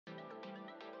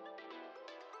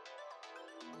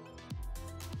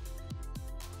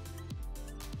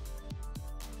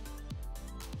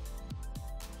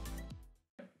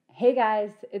Hey guys,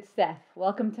 it's Steph.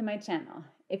 Welcome to my channel.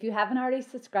 If you haven't already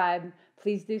subscribed,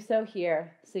 please do so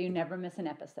here so you never miss an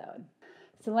episode.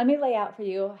 So let me lay out for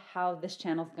you how this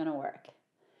channel is going to work.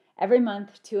 Every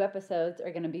month, 2 episodes are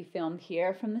going to be filmed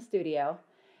here from the studio,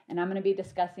 and I'm going to be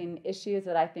discussing issues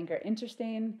that I think are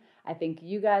interesting, I think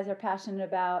you guys are passionate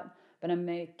about, but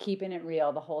I'm keeping it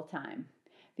real the whole time.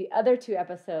 The other 2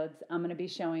 episodes, I'm going to be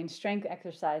showing strength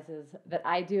exercises that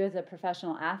I do as a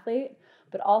professional athlete,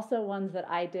 but also ones that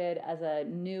I did as a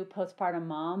new postpartum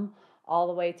mom, all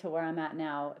the way to where I'm at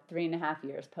now, 3.5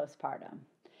 years postpartum.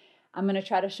 I'm going to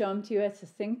try to show them to you as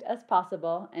succinct as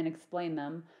possible and explain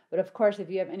them. But of course, if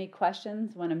you have any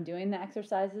questions when I'm doing the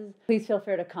exercises, please feel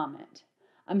free to comment.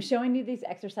 I'm showing you these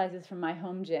exercises from my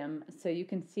home gym so you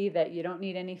can see that you don't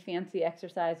need any fancy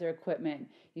exercise or equipment.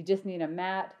 You just need a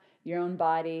mat, your own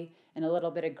body, and a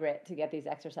little bit of grit to get these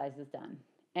exercises done,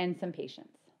 and some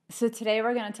patience. So today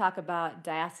we're going to talk about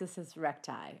diastasis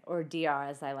recti, or DR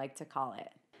as I like to call it.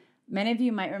 Many of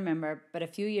you might remember, but a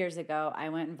few years ago I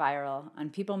went viral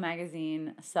on People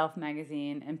Magazine, Self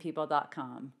Magazine, and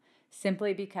People.com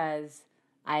simply because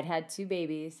I'd had 2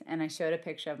 babies and I showed a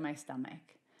picture of my stomach.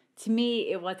 To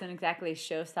me, it wasn't exactly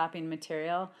show-stopping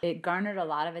material. It garnered a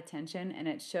lot of attention, and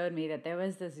it showed me that there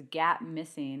was this gap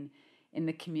missing in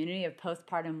the community of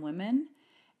postpartum women,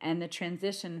 and the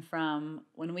transition from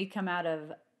when we come out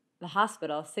of the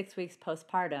hospital 6 weeks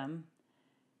postpartum,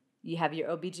 you have your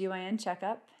OBGYN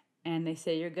checkup, and they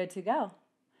say you're good to go.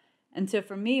 And so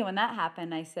for me, when that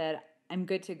happened, I said, I'm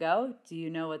good to go. Do you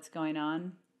know what's going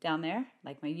on down there?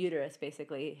 Like my uterus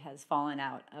basically has fallen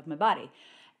out of my body.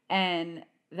 And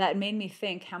that made me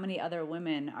think how many other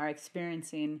women are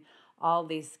experiencing all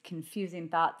these confusing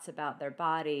thoughts about their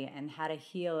body and how to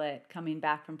heal it coming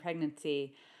back from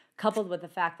pregnancy, coupled with the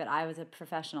fact that I was a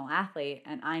professional athlete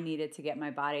and I needed to get my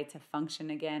body to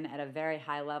function again at a very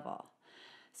high level.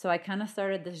 So I kind of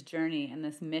started this journey and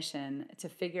this mission to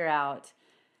figure out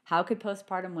how could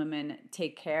postpartum women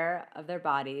take care of their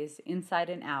bodies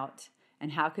inside and out,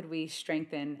 and how could we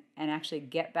strengthen and actually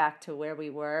get back to where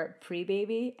we were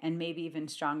pre-baby and maybe even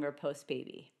stronger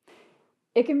post-baby.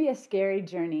 It can be a scary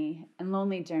journey and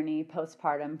lonely journey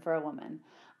postpartum for a woman.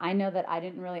 I know that I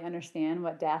didn't really understand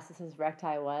what diastasis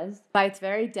recti was. By its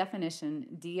very definition,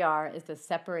 DR is the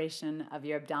separation of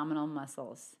your abdominal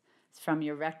muscles from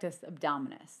your rectus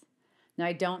abdominis. Now,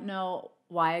 I don't know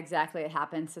why exactly it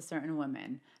happens to certain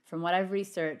women. From what I've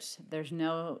researched, there's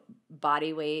no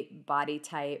body weight, body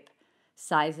type,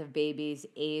 size of babies,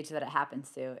 age that it happens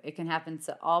to. It can happen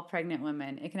to all pregnant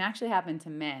women. It can actually happen to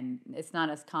men. It's not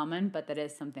as common, but that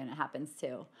is something that happens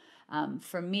too.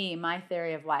 For me, my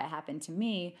theory of why it happened to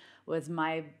me was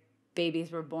my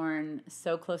babies were born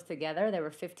so close together. They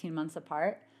were 15 months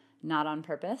apart, not on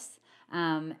purpose.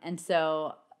 And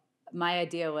so my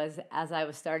idea was, as I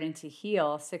was starting to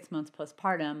heal 6 months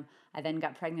postpartum, I then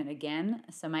got pregnant again.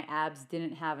 So my abs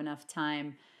didn't have enough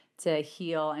time to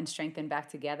heal and strengthen back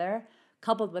together,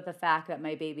 coupled with the fact that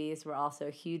my babies were also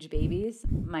huge babies.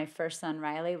 My first son,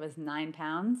 Riley, was 9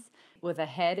 pounds with a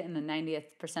head in the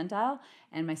 90th percentile,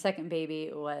 and my second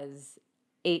baby was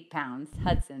 8 pounds,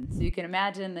 Hudson. So you can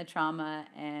imagine the trauma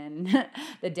and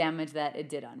the damage that it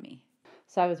did on me.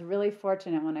 So I was really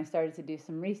fortunate when I started to do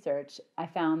some research. I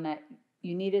found that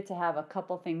you needed to have a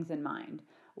couple things in mind.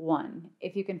 1,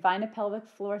 if you can find a pelvic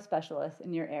floor specialist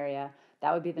in your area,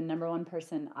 that would be the number 1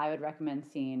 person I would recommend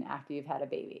seeing after you've had a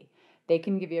baby. They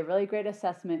can give you a really great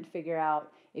assessment, figure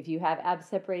out if you have ab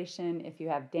separation, if you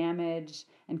have damage,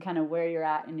 and kind of where you're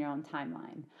at in your own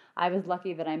timeline. I was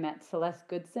lucky that I met Celeste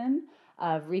Goodson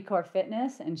of Recore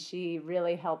Fitness, and she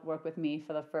really helped work with me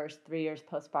for the first 3 years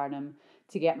postpartum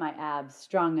to get my abs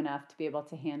strong enough to be able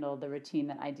to handle the routine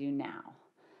that I do now.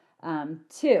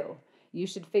 2, you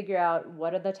should figure out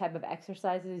what are the type of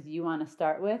exercises you want to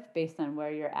start with based on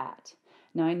where you're at.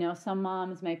 Now, I know some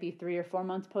moms might be 3 or 4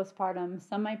 months postpartum.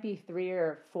 Some might be 3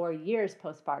 or 4 years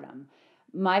postpartum.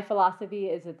 My philosophy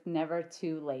is it's never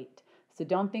too late. So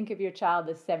don't think if your child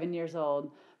is 7 years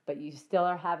old, but you still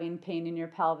are having pain in your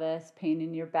pelvis, pain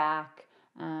in your back.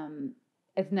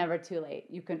 It's never too late.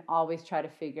 You can always try to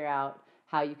figure out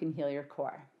how you can heal your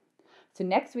core. So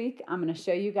next week, I'm going to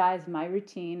show you guys my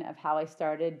routine of how I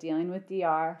started dealing with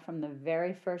DR from the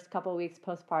very first couple weeks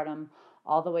postpartum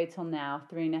all the way till now,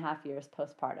 3.5 years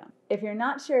postpartum. If you're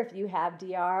not sure if you have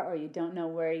DR or you don't know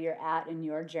where you're at in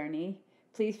your journey,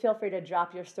 please feel free to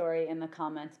drop your story in the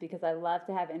comments, because I love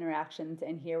to have interactions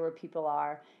and hear where people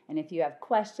are. And if you have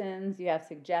questions, you have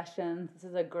suggestions, this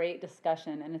is a great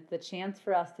discussion, and it's the chance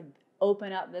for us to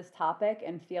open up this topic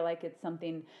and feel like it's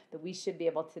something that we should be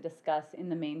able to discuss in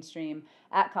the mainstream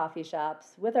at coffee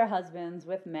shops, with our husbands,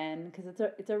 with men, because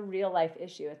it's a real life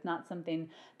issue. It's not something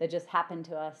that just happened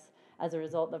to us as a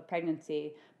result of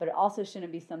pregnancy, but it also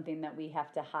shouldn't be something that we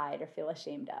have to hide or feel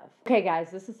ashamed of. Okay guys,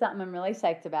 this is something I'm really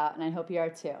psyched about, and I hope you are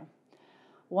too.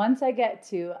 Once I get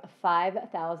to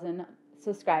 5,000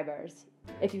 subscribers,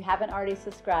 if you haven't already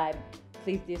subscribed,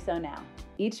 please do so now.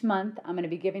 Each month, I'm going to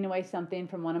be giving away something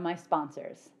from one of my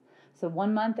sponsors. So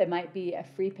one month, it might be a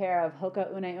free pair of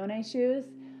Hoka Une Une shoes.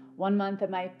 One month,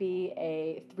 it might be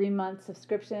a 3-month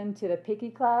subscription to the Picky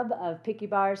Club of Picky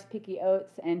Bars, Picky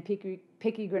Oats, and Picky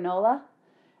Granola.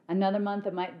 Another month,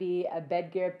 it might be a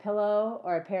bed gear pillow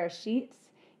or a pair of sheets.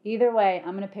 Either way,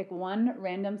 I'm going to pick one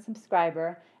random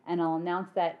subscriber, and I'll announce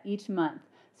that each month.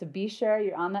 So be sure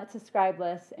you're on that subscribe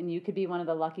list, and you could be one of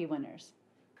the lucky winners.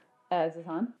 Is this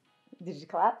on? Did you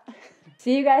clap?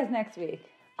 See you guys next week.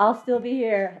 I'll still be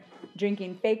here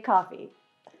drinking fake coffee.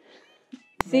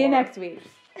 See you next week.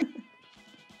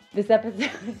 This episode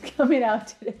is coming out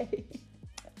today.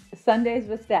 Sundays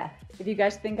with Steph. If you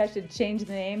guys think I should change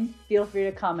the name, feel free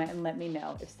to comment and let me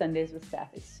know if Sundays with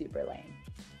Steph is super lame.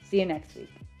 See you next week.